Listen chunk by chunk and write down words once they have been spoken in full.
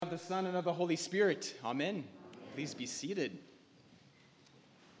the Son, and of the Holy Spirit. Amen. Please be seated.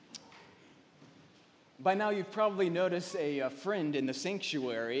 By now, you've probably noticed a friend in the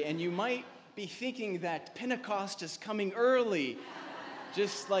sanctuary, and you might be thinking that Pentecost is coming early,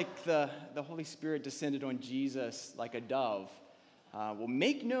 just like the Holy Spirit descended on Jesus like a dove. Well,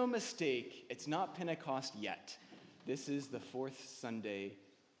 make no mistake, it's not Pentecost yet. This is the fourth Sunday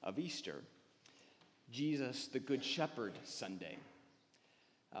of Easter. Jesus, the Good Shepherd Sunday.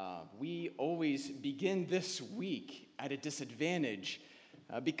 We always begin this week at a disadvantage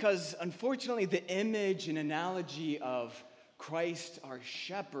because, unfortunately, the image and analogy of Christ, our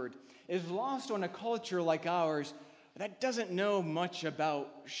shepherd, is lost on a culture like ours that doesn't know much about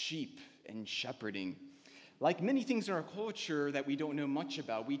sheep and shepherding. Like many things in our culture that we don't know much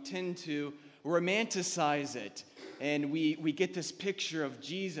about, we tend to romanticize it, and we get this picture of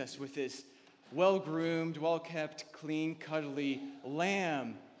Jesus with this well-groomed, well-kept, clean, cuddly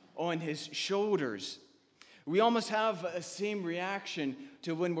lamb on his shoulders. We almost have a same reaction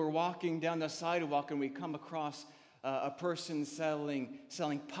to when we're walking down the sidewalk and we come across a person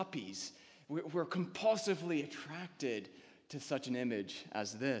selling puppies. We're compulsively attracted to such an image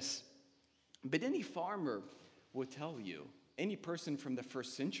as this. But any farmer will tell you, any person from the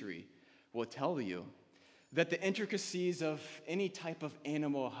first century will tell you that the intricacies of any type of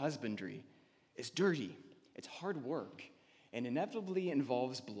animal husbandry is dirty, it's hard work, and inevitably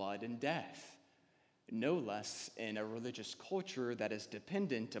involves blood and death, no less in a religious culture that is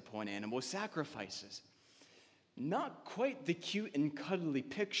dependent upon animal sacrifices. Not quite the cute and cuddly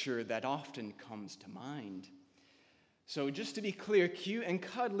picture that often comes to mind. So just to be clear, cute and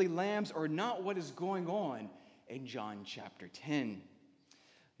cuddly lambs are not what is going on in John chapter 10.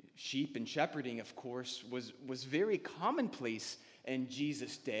 Sheep and shepherding, of course, was very commonplace in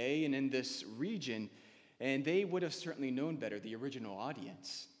Jesus' day and in this region, and they would have certainly known better, the original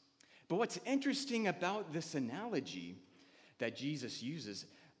audience. But what's interesting about this analogy that Jesus uses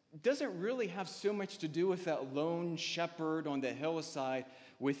doesn't really have so much to do with that lone shepherd on the hillside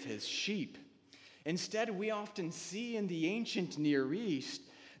with his sheep. Instead, we often see in the ancient Near East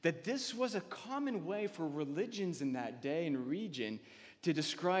that this was a common way for religions in that day and region to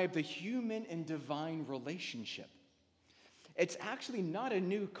describe the human and divine relationship. It's actually not a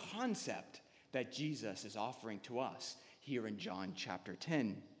new concept that Jesus is offering to us here in John chapter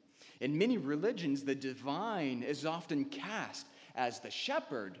 10. In many religions, the divine is often cast as the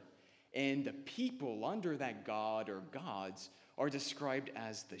shepherd, and the people under that god or gods are described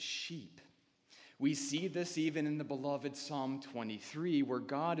as the sheep. We see this even in the beloved Psalm 23, where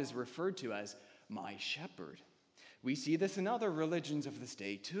God is referred to as my shepherd. We see this in other religions of this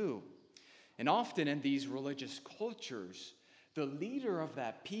day too. And often in these religious cultures, the leader of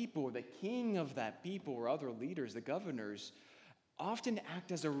that people, the king of that people, or other leaders, the governors, often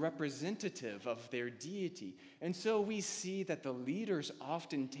act as a representative of their deity. And so we see that the leaders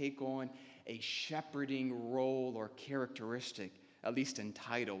often take on a shepherding role or characteristic, at least in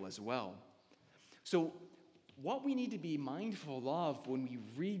title as well. So what we need to be mindful of when we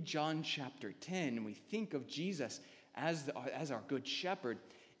read John chapter 10 and we think of Jesus as our good shepherd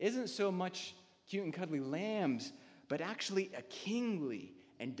isn't so much cute and cuddly lambs, but actually a kingly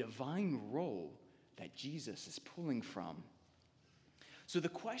and divine role that Jesus is pulling from. So the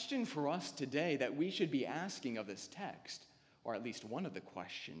question for us today that we should be asking of this text, or at least one of the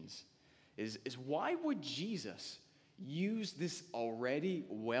questions, is why would Jesus use this already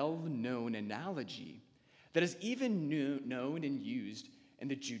well-known analogy that is even known and used in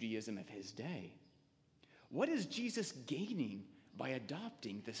the Judaism of his day? What is Jesus gaining by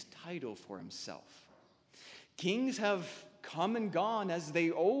adopting this title for himself? Kings have come and gone, as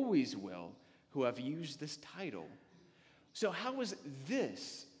they always will, who have used this title. So how is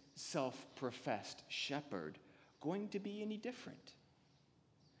this self-professed shepherd going to be any different?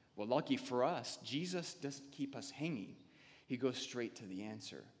 Well, lucky for us, Jesus doesn't keep us hanging. He goes straight to the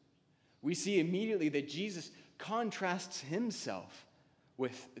answer. We see immediately that Jesus contrasts himself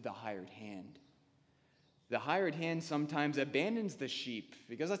with the hired hand. The hired hand sometimes abandons the sheep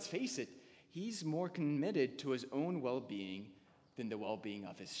because, let's face it, he's more committed to his own well-being than the well-being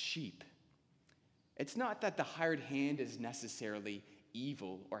of his sheep. It's not that the hired hand is necessarily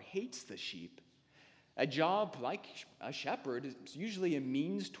evil or hates the sheep. A job like a shepherd is usually a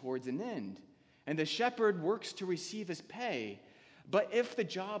means towards an end, and the shepherd works to receive his pay. But if the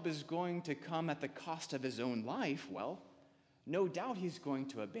job is going to come at the cost of his own life, well, no doubt he's going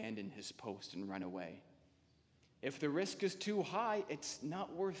to abandon his post and run away. If the risk is too high, it's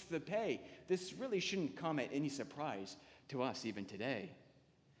not worth the pay. This really shouldn't come at any surprise to us even today.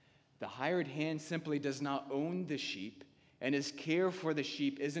 The hired hand simply does not own the sheep, and his care for the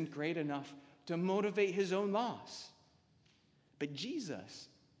sheep isn't great enough to motivate his own loss. But Jesus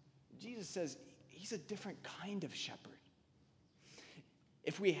says he's a different kind of shepherd.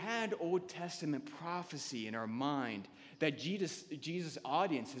 If we had Old Testament prophecy in our mind that Jesus'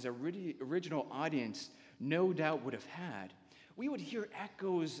 audience, his original audience, no doubt would have had, we would hear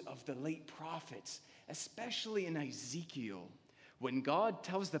echoes of the late prophets, especially in Ezekiel, when God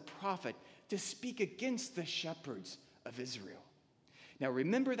tells the prophet to speak against the shepherds of Israel. Now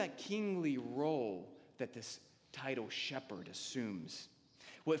remember that kingly role that this title shepherd assumes.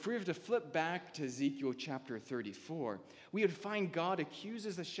 Well, if we were to flip back to Ezekiel chapter 34, we would find God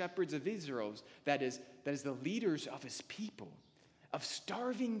accuses the shepherds of Israel, that is the leaders of his people, of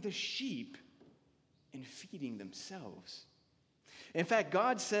starving the sheep and feeding themselves. In fact,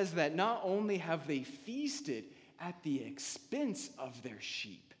 God says that not only have they feasted at the expense of their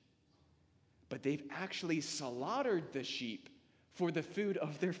sheep, but they've actually slaughtered the sheep for the food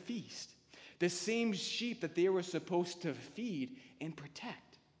of their feast, the same sheep that they were supposed to feed and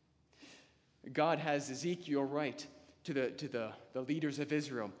protect. God has Ezekiel write to the leaders of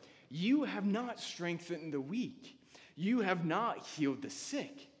Israel, "You have not strengthened the weak. You have not healed the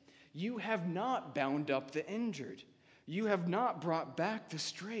sick. You have not bound up the injured. You have not brought back the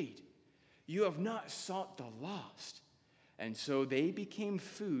strayed. You have not sought the lost." And so they became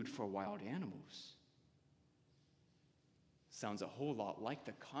food for wild animals. Sounds a whole lot like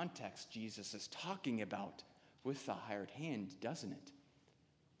the context Jesus is talking about with the hired hand, doesn't it?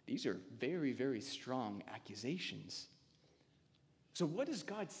 These are very, very strong accusations. So what does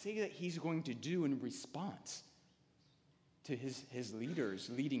God say that he's going to do in response to his leaders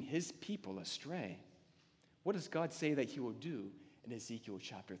leading his people astray? What does God say that he will do in Ezekiel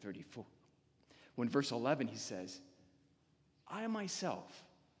chapter 34? When verse 11 he says, "I myself,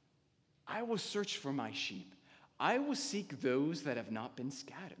 I will search for my sheep. I will seek those that have not been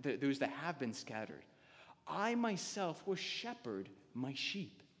scattered, those that have been scattered. I myself will shepherd my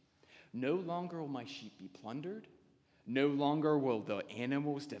sheep. No longer will my sheep be plundered. No longer will the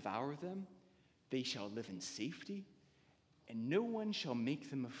animals devour them. They shall live in safety, and no one shall make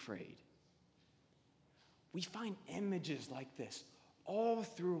them afraid." We find images like this all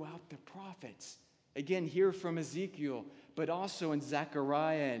throughout the prophets. Again, here from Ezekiel, but also in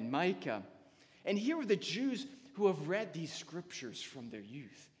Zechariah and Micah. And here are the Jews who have read these scriptures from their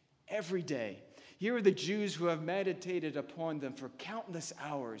youth every day. Here are the Jews who have meditated upon them for countless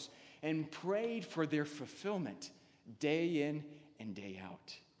hours and prayed for their fulfillment day in and day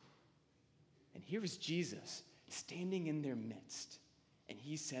out. And here is Jesus standing in their midst, and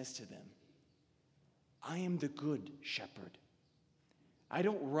he says to them, "I am the good shepherd. I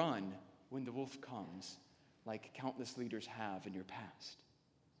don't run when the wolf comes like countless leaders have in your past.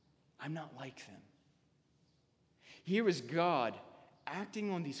 I'm not like them." Here is God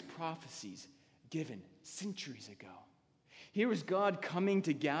acting on these prophecies given centuries ago. Here is God coming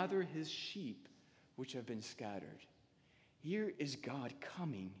to gather his sheep which have been scattered. Here is God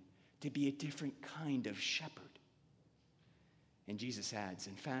coming to be a different kind of shepherd. And Jesus adds,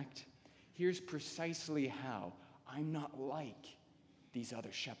 in fact, here's precisely how I'm not like these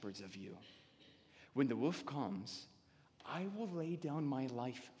other shepherds of you. When the wolf comes, I will lay down my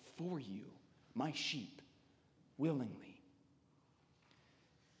life for you, my sheep, willingly.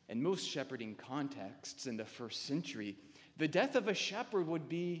 In most shepherding contexts in the first century, the death of a shepherd would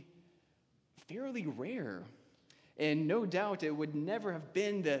be fairly rare. And no doubt it would never have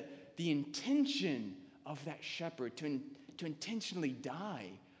been the intention of that shepherd to intentionally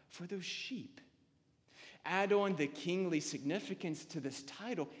die for those sheep. Add on the kingly significance to this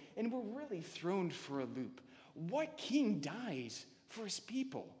title, and we're really thrown for a loop. What king dies for his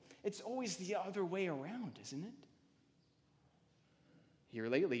people? It's always the other way around, isn't it? Here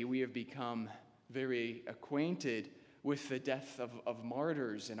lately, we have become very acquainted with the death of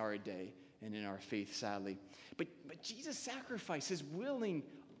martyrs in our day and in our faith, sadly. But Jesus' sacrifice, his willing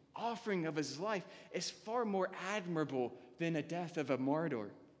offering of his life, is far more admirable than a death of a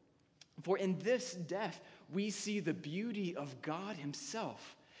martyr. For in this death, we see the beauty of God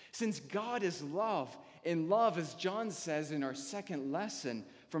himself. Since God is love, and love, as John says in our second lesson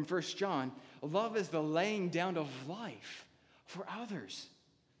from 1 John, love is the laying down of life for others.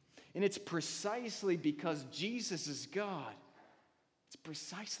 And it's precisely because Jesus is God, it's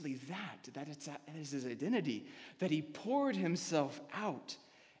precisely that is his identity, that he poured himself out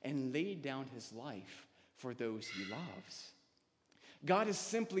and laid down his life for those he loves. God is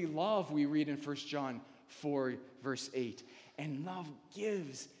simply love, we read in 1 John 4, verse 8. And love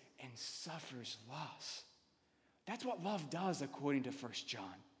gives and suffers loss. That's what love does according to 1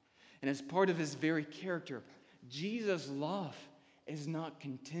 John. And as part of his very character, Jesus' love is not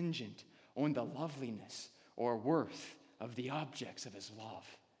contingent on the loveliness or worth of the objects of his love.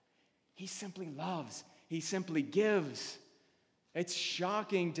 He simply loves. He simply gives. It's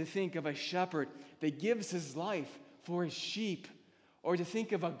shocking to think of a shepherd that gives his life for his sheep, or to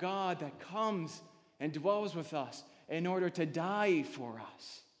think of a God that comes and dwells with us in order to die for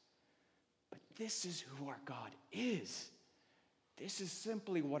us. But this is who our God is. This is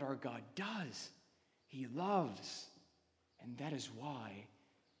simply what our God does. He loves, and that is why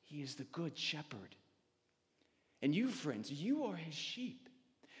he is the good shepherd. And you, friends, you are his sheep.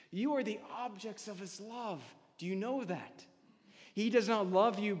 You are the objects of his love. Do you know that? He does not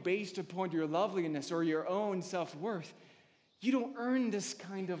love you based upon your loveliness or your own self-worth. You don't earn this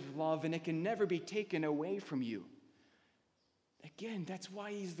kind of love, and it can never be taken away from you. Again, that's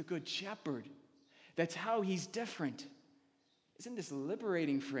why he's the good shepherd. That's how he's different. Isn't this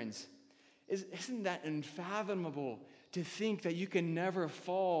liberating, friends? Isn't that unfathomable to think that you can never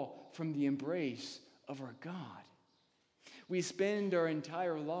fall from the embrace of our God? We spend our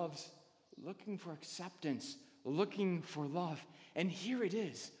entire lives looking for acceptance, looking for love, and here it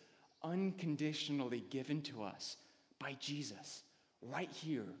is, unconditionally given to us by Jesus, right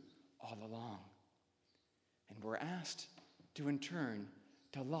here, all along. And we're asked to, in turn,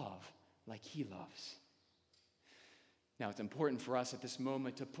 to love like he loves. Now, it's important for us at this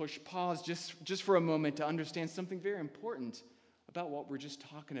moment to push pause just for a moment to understand something very important about what we're just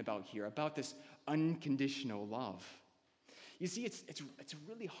talking about here, about this unconditional love. You see, it's a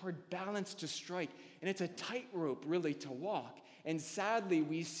really hard balance to strike, and it's a tightrope, really, to walk. And sadly,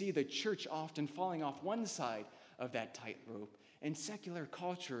 we see the church often falling off one side of that tightrope, and secular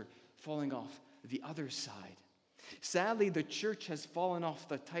culture falling off the other side. Sadly, the church has fallen off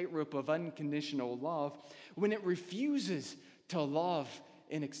the tightrope of unconditional love when it refuses to love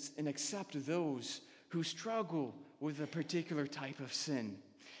and accept those who struggle with a particular type of sin.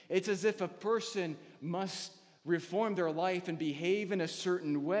 It's as if a person must reform their life and behave in a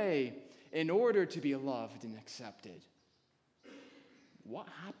certain way in order to be loved and accepted. What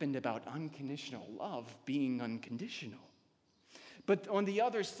happened about unconditional love being unconditional? But on the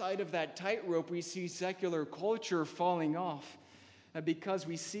other side of that tightrope, we see secular culture falling off because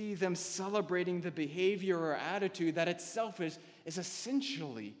we see them celebrating the behavior or attitude that itself is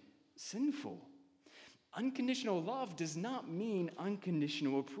essentially sinful. Unconditional love does not mean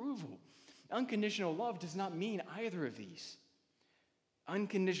unconditional approval. Unconditional love does not mean either of these.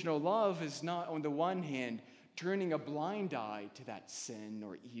 Unconditional love is not, on the one hand, turning a blind eye to that sin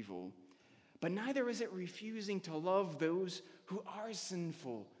or evil, but neither is it refusing to love those who are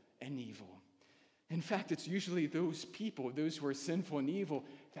sinful and evil. In fact, it's usually those people, those who are sinful and evil,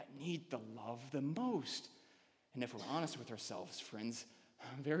 that need the love the most. And if we're honest with ourselves, friends,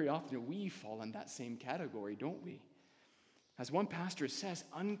 very often we fall in that same category, don't we? As one pastor says,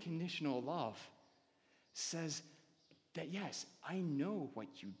 unconditional love says that, yes, I know what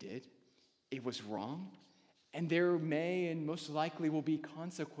you did. It was wrong, and there may and most likely will be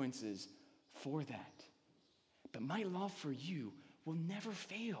consequences for that. But my love for you will never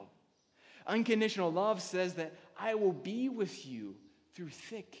fail. Unconditional love says that I will be with you through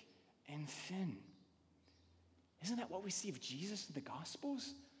thick and thin. Isn't that what we see of Jesus in the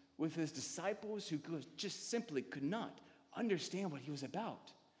Gospels? With his disciples who just simply could not understand what he was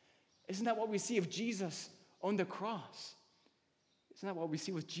about. Isn't that what we see of Jesus on the cross? Isn't that what we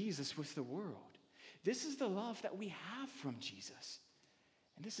see with Jesus with the world? This is the love that we have from Jesus.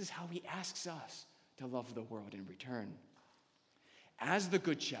 And this is how he asks us to love the world in return. As the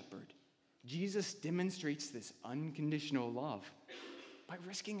Good Shepherd, Jesus demonstrates this unconditional love by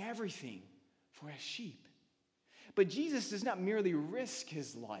risking everything for his sheep. But Jesus does not merely risk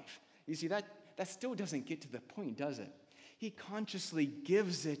his life. You see, that still doesn't get to the point, does it? He consciously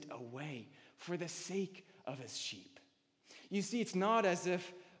gives it away for the sake of his sheep. You see, it's not as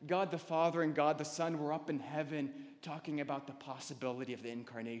if God the Father and God the Son were up in heaven talking about the possibility of the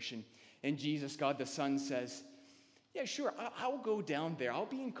incarnation. And Jesus, God the Son, says, yeah, sure, I'll go down there. I'll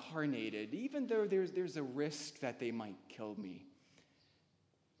be incarnated, even though there's a risk that they might kill me.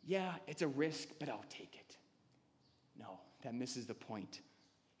 Yeah, it's a risk, but I'll take it. No, that misses the point.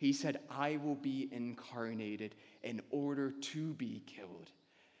 He said, I will be incarnated in order to be killed.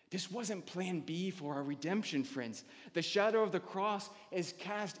 This wasn't plan B for our redemption, friends. The shadow of the cross is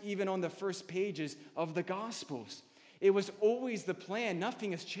cast even on the first pages of the Gospels. It was always the plan.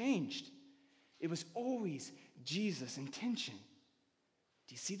 Nothing has changed. It was always Jesus' intention.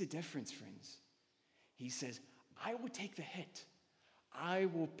 Do you see the difference, friends? He says, I will take the hit. I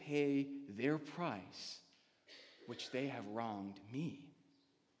will pay their price, which they have wronged me.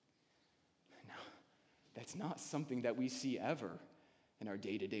 That's not something that we see ever in our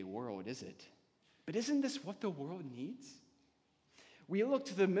day-to-day world, is it? But isn't this what the world needs? We look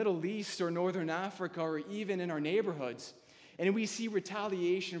to the Middle East or Northern Africa or even in our neighborhoods, and we see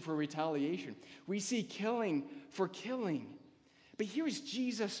retaliation for retaliation. We see killing for killing. But here's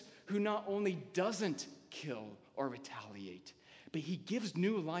Jesus, who not only doesn't kill or retaliate, but he gives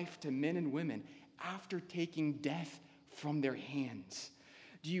new life to men and women after taking death from their hands.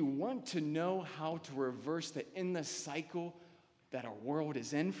 Do you want to know how to reverse the endless cycle that our world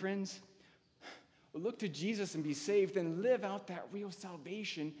is in, friends? Look to Jesus and be saved and live out that real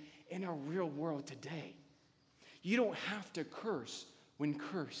salvation in our real world today. You don't have to curse when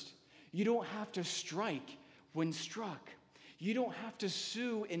cursed. You don't have to strike when struck. You don't have to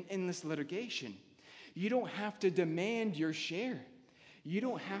sue in endless litigation. You don't have to demand your share. You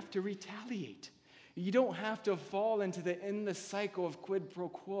don't have to retaliate. You don't have to fall into the endless cycle of quid pro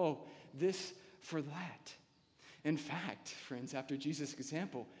quo, this for that. In fact, friends, after Jesus'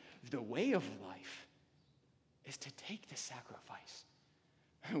 example, the way of life is to take the sacrifice.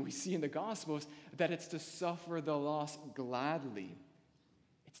 We see in the Gospels that it's to suffer the loss gladly.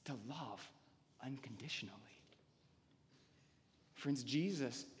 It's to love unconditionally. Friends,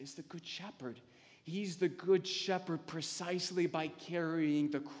 Jesus is the Good Shepherd. He's the Good Shepherd precisely by carrying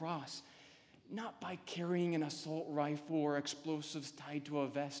the cross, not by carrying an assault rifle or explosives tied to a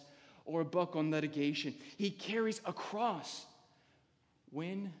vest or a book on litigation. He carries a cross.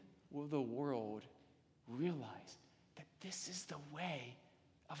 When will the world realize that this is the way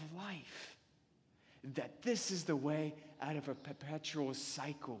of life? That this is the way out of a perpetual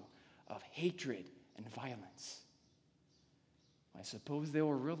cycle of hatred and violence? I suppose they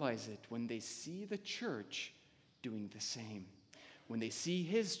will realize it when they see the church doing the same. When they see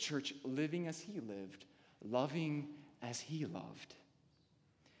his church living as he lived, loving as he loved.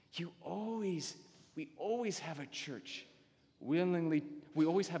 We always have a church we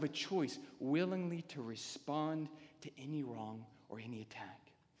always have a choice willingly to respond to any wrong or any attack.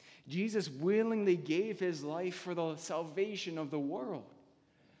 Jesus willingly gave his life for the salvation of the world.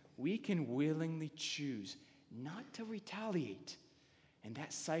 We can willingly choose not to retaliate, and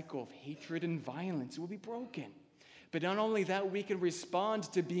that cycle of hatred and violence will be broken. But not only that, we can respond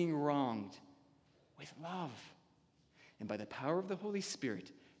to being wronged with love. And by the power of the Holy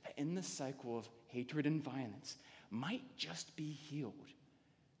Spirit, that in the cycle of hatred and violence might just be healed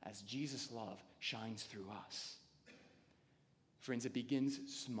as Jesus' love shines through us. Friends, it begins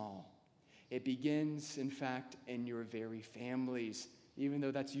small. It begins, in fact, in your very families, even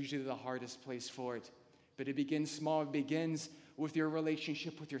though that's usually the hardest place for it. But it begins small. It begins with your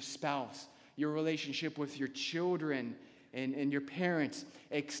relationship with your spouse, your relationship with your children and your parents.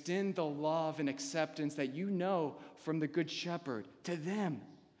 Extend the love and acceptance that you know from the Good Shepherd to them.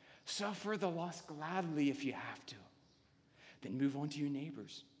 Suffer the loss gladly if you have to. Then move on to your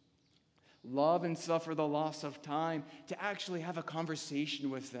neighbors. Love and suffer the loss of time to actually have a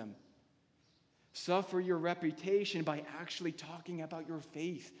conversation with them. Suffer your reputation by actually talking about your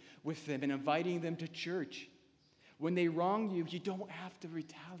faith with them and inviting them to church. When they wrong you, you don't have to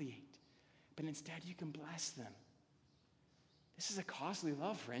retaliate, but instead you can bless them. This is a costly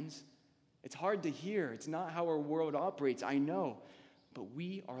love, friends. It's hard to hear. It's not how our world operates, I know, but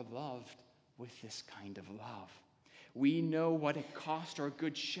we are loved with this kind of love. We know what it cost our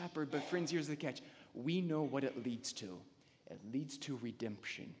Good Shepherd, but friends, here's the catch. We know what it leads to. It leads to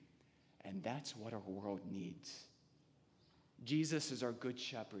redemption, and that's what our world needs. Jesus is our Good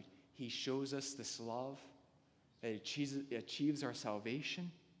Shepherd. He shows us this love that achieves our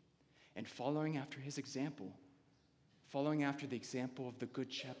salvation, and following after his example, following after the example of the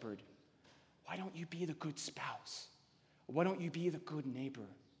Good Shepherd, why don't you be the good spouse? Why don't you be the good neighbor?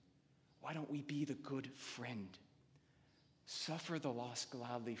 Why don't we be the good friend? Suffer the loss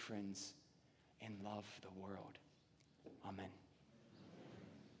gladly, friends, and love the world. Amen.